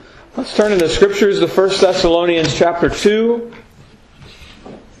Let's turn in the Scriptures to 1 Thessalonians chapter 2.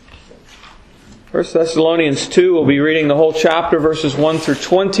 1 Thessalonians 2, we'll be reading the whole chapter, verses 1 through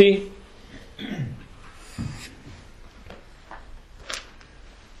 20.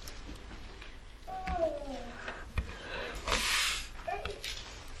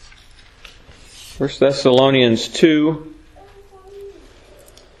 First Thessalonians 2,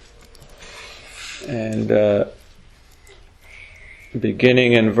 and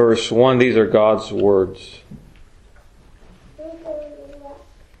beginning in verse 1, these are God's words.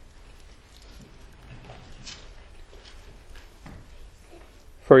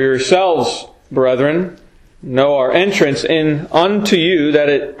 For yourselves, brethren, know our entrance in unto you, that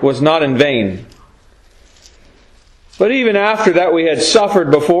it was not in vain. But even after that we had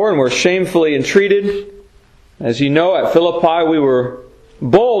suffered before and were shamefully entreated. As you know, at Philippi we were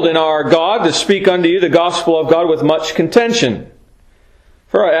bold in our God to speak unto you the gospel of God with much contention.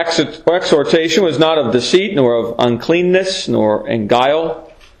 For our exhortation was not of deceit, nor of uncleanness, nor in guile.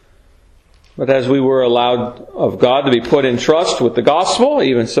 But as we were allowed of God to be put in trust with the gospel,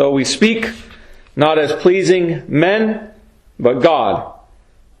 even so we speak, not as pleasing men, but God,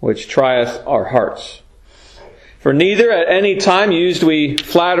 which trieth our hearts. For neither at any time used we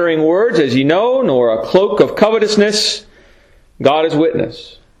flattering words, as ye know, nor a cloak of covetousness, God is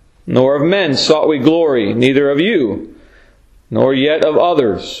witness. Nor of men sought we glory, neither of you, nor yet of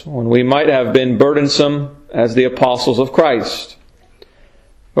others, when we might have been burdensome as the apostles of Christ.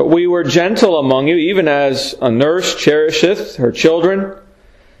 But we were gentle among you, even as a nurse cherisheth her children.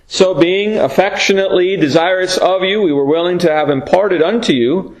 So being affectionately desirous of you, we were willing to have imparted unto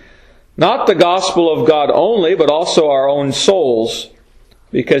you, not the gospel of God only, but also our own souls,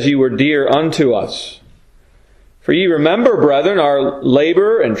 because ye were dear unto us. For ye remember, brethren, our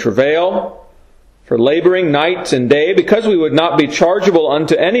labor and travail, for laboring night and day, because we would not be chargeable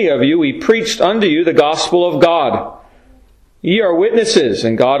unto any of you, we preached unto you the gospel of God. Ye are witnesses,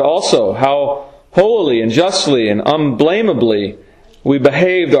 and God also, how holily and justly and unblameably we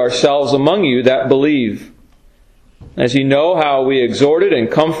behaved ourselves among you that believe. As ye know how we exhorted and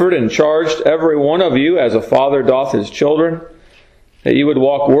comforted and charged every one of you, as a father doth his children, that ye would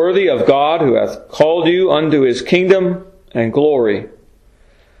walk worthy of God, who hath called you unto his kingdom and glory.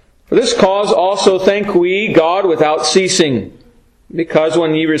 For this cause also thank we God without ceasing, because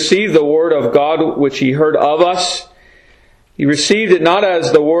when ye received the word of God which ye heard of us, ye received it not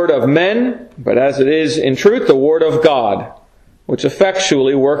as the word of men, but as it is in truth the word of God, which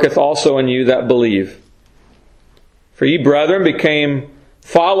effectually worketh also in you that believe. For ye, brethren, became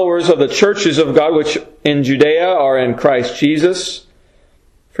followers of the churches of God which in Judea are in Christ Jesus.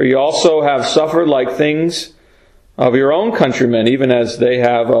 For ye also have suffered like things of your own countrymen, even as they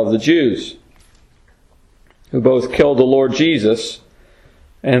have of the Jews, who both killed the Lord Jesus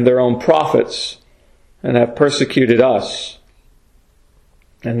and their own prophets, and have persecuted us.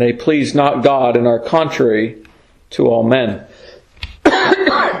 And they please not God, and are contrary to all men,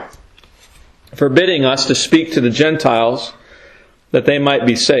 forbidding us to speak to the Gentiles, that they might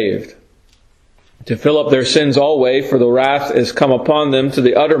be saved, to fill up their sins always, for the wrath is come upon them to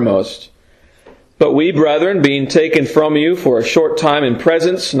the uttermost. But we, brethren, being taken from you for a short time in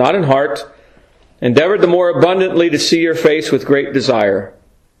presence, not in heart, endeavored the more abundantly to see your face with great desire.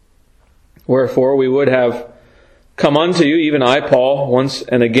 Wherefore we would have come unto you, even I, Paul, once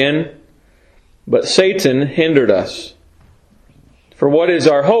and again, but Satan hindered us. For what is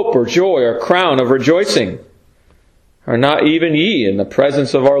our hope or joy or crown of rejoicing? Are not even ye in the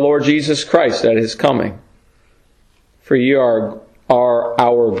presence of our Lord Jesus Christ at his coming? For ye are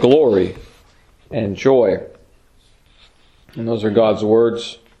our glory and joy. And those are God's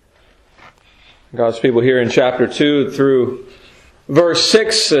words. God's people here in chapter 2 through verse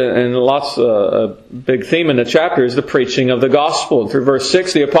 6, and lots a big theme in the chapter is the preaching of the gospel. Through verse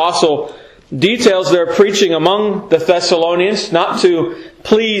 6, the apostle details their preaching among the Thessalonians, not to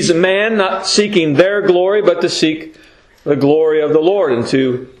please man, not seeking their glory, but to seek the glory of the Lord, and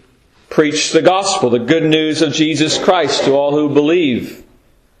to preach the gospel, the good news of Jesus Christ to all who believe.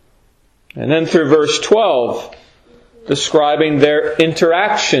 And then through verse 12, describing their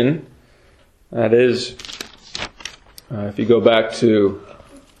interaction, that is, if you go back to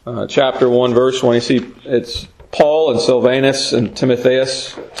chapter 1, verse 1, you see it's Paul and Silvanus and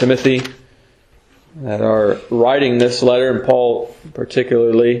Timothy, that are writing this letter, and Paul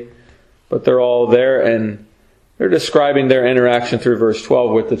particularly, but they're all there, and they're describing their interaction through verse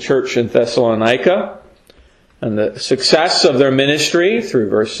 12 with the church in Thessalonica, and the success of their ministry through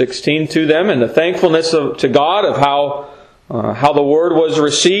verse 16 to them, and the thankfulness to God of how the word was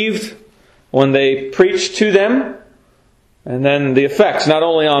received when they preached to them, And then the effects, not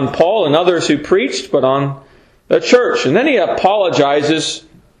only on Paul and others who preached, but on the church. And then he apologizes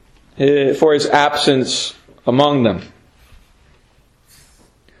for his absence among them.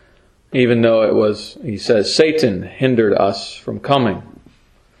 Even though it was, he says, Satan hindered us from coming.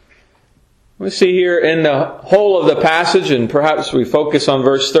 We see here in the whole of the passage, and perhaps we focus on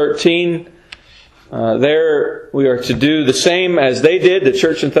verse 13, there we are to do the same as they did, the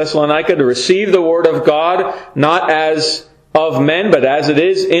church in Thessalonica, to receive the Word of God, not as of men, but as it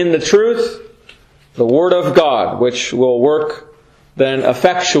is in the truth, the Word of God, which will work then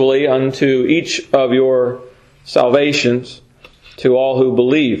effectually unto each of your salvations, to all who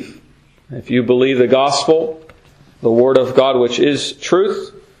believe. If you believe the gospel, the Word of God, which is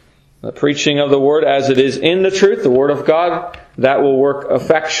truth, the preaching of the Word as it is in the truth, the Word of God, that will work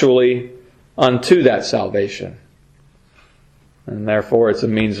effectually unto that salvation. And therefore it's a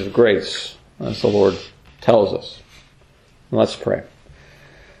means of grace, as the Lord tells us. Let's pray.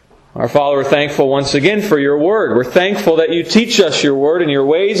 Our Father, we're thankful once again for your Word. We're thankful that you teach us your Word and your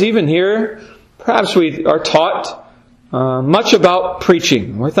ways. Even here, perhaps we are taught much about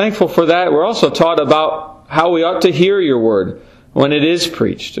preaching. We're thankful for that. We're also taught about how we ought to hear your Word when it is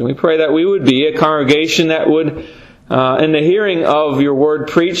preached. And we pray that we would be a congregation that would, in the hearing of your Word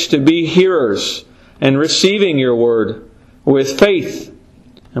preached, to be hearers and receiving your Word with faith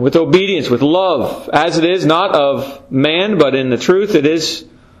and with obedience, with love, as it is not of man, but in the truth it is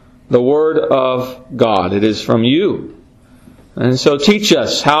the Word of God. It is from you. And so teach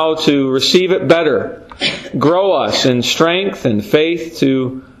us how to receive it better. Grow us in strength and faith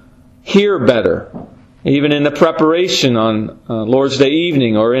to hear better, even in the preparation on Lord's Day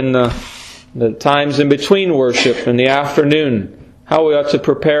evening or in the times in between worship in the afternoon, how we ought to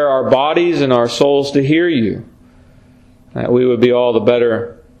prepare our bodies and our souls to hear you, that we would be all the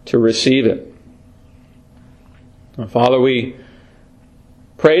better to receive it. Father, we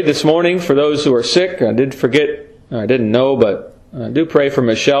prayed this morning for those who are sick. I didn't know, but I do pray for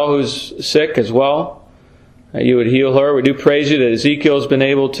Michelle, who's sick as well, that you would heal her. We do praise you that Ezekiel's been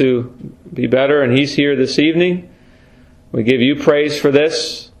able to be better, and he's here this evening. We give you praise for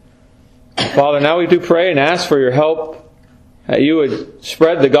this. Father, now we do pray and ask for your help, that you would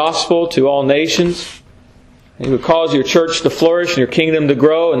spread the gospel to all nations, that you would cause your church to flourish and your kingdom to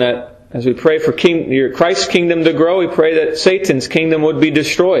grow, and that as we pray for your Christ's kingdom to grow, we pray that Satan's kingdom would be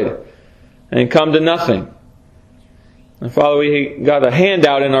destroyed and come to nothing. And Father, we got a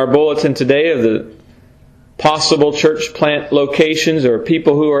handout in our bulletin today of the possible church plant locations or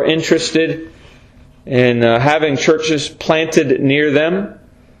people who are interested in having churches planted near them.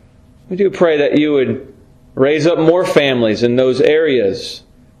 We do pray that you would raise up more families in those areas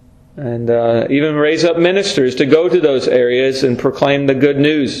and even raise up ministers to go to those areas and proclaim the good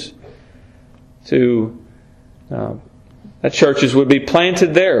news that churches would be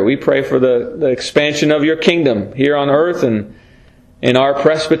planted there. We pray for the expansion of your kingdom here on earth and in our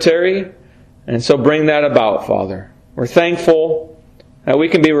presbytery. And so bring that about, Father. We're thankful that we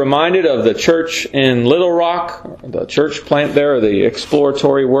can be reminded of the church in Little Rock, the church plant there, the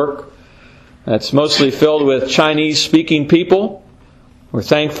exploratory work that's mostly filled with Chinese-speaking people. We're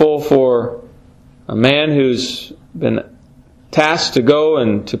thankful for a man who's been tasked to go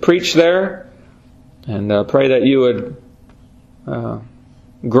and to preach there. And pray that you would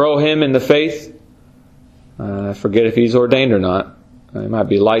grow him in the faith. I forget if he's ordained or not. He might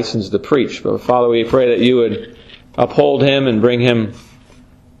be licensed to preach. But Father, we pray that you would uphold him and bring him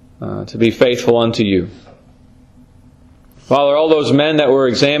to be faithful unto you. Father, all those men that were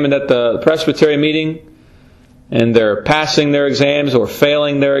examined at the presbytery meeting and they're passing their exams or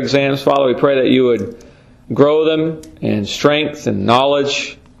failing their exams, Father, we pray that you would grow them in strength and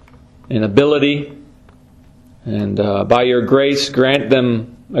knowledge and ability. And by your grace, grant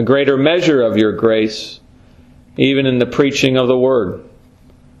them a greater measure of your grace, even in the preaching of the Word,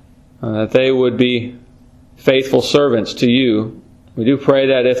 that they would be faithful servants to you. We do pray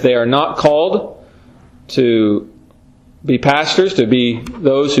that if they are not called to be pastors, to be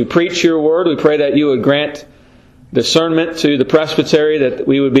those who preach your Word, we pray that you would grant discernment to the presbytery, that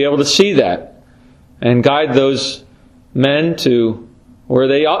we would be able to see that and guide those men to where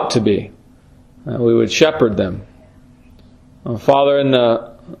they ought to be. We would shepherd them. Father, in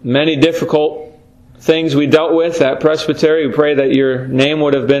the many difficult things we dealt with at presbytery, we pray that your name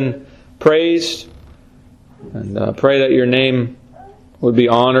would have been praised, and pray that your name would be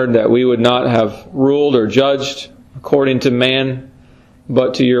honored, that we would not have ruled or judged according to man,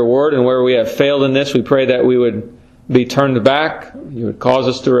 but to your word. And where we have failed in this, we pray that we would be turned back. You would cause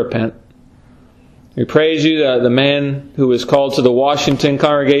us to repent. We praise you that the man who was called to the Washington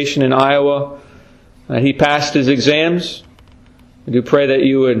congregation in Iowa, he passed his exams. We do pray that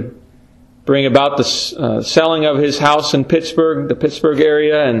you would bring about the selling of his house in Pittsburgh, the Pittsburgh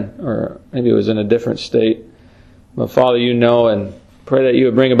area, or maybe it was in a different state. But Father, you know, and pray that you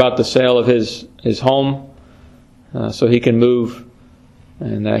would bring about the sale of his home so he can move,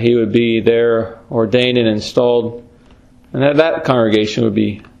 and that he would be there ordained and installed, and that congregation would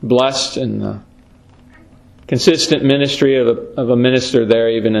be blessed in the consistent ministry of a minister there,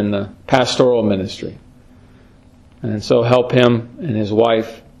 even in the pastoral ministry. And so help him and his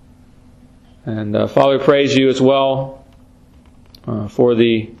wife. And Father, we praise you as well for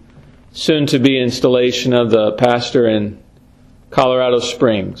the soon-to-be installation of the pastor in Colorado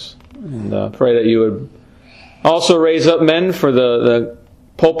Springs. And pray that you would also raise up men for the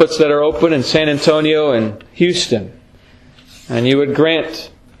pulpits that are open in San Antonio and Houston. And you would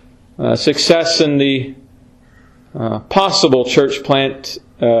grant success in the possible church plant,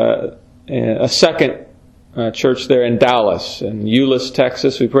 a second church there in Dallas and Euless,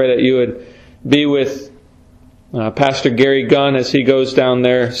 Texas. We pray that you would be with Pastor Gary Gunn as he goes down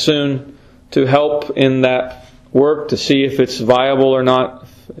there soon to help in that work, to see if it's viable or not,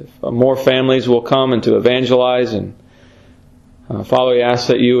 if more families will come and to evangelize. And Father, we ask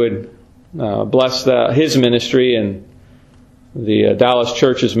that you would bless his ministry and the Dallas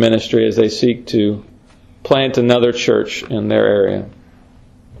church's ministry as they seek to plant another church in their area.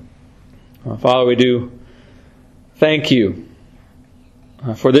 Father, we do thank you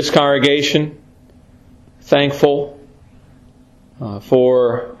for this congregation. Thankful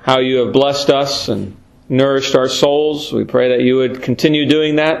for how you have blessed us and nourished our souls. We pray that you would continue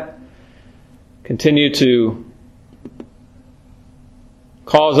doing that. Continue to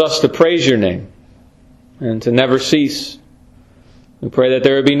cause us to praise your name and to never cease. We pray that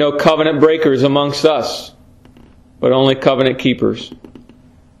there would be no covenant breakers amongst us, but only covenant keepers.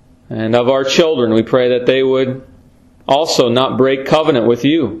 And of our children, we pray that they would also not break covenant with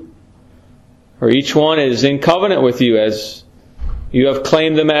you. For each one is in covenant with you as you have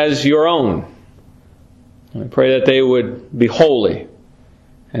claimed them as your own. I pray that they would be holy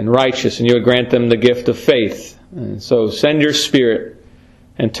and righteous, and you would grant them the gift of faith. And so send your Spirit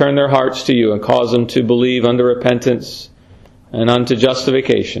and turn their hearts to you and cause them to believe unto repentance and unto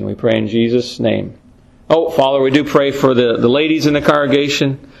justification. We pray in Jesus' name. Oh, Father, we do pray for the ladies in the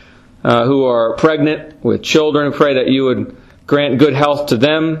congregation who are pregnant with children. We pray that you would grant good health to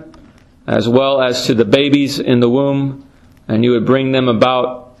them as well as to the babies in the womb, and you would bring them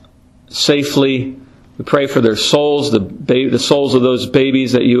about safely. We pray for their souls, the souls of those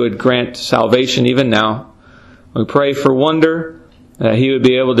babies, that you would grant salvation even now. We pray for Wonder, that he would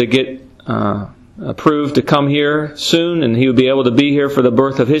be able to get approved to come here soon, and he would be able to be here for the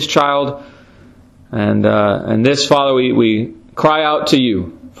birth of his child. And this, Father, we cry out to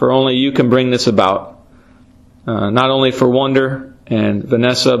you, for only you can bring this about. Not only for Wonder and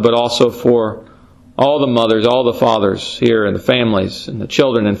Vanessa, but also for all the mothers, all the fathers here, and the families, and the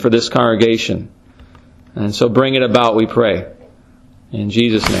children, and for this congregation. And so bring it about, we pray. In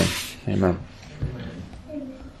Jesus' name, amen.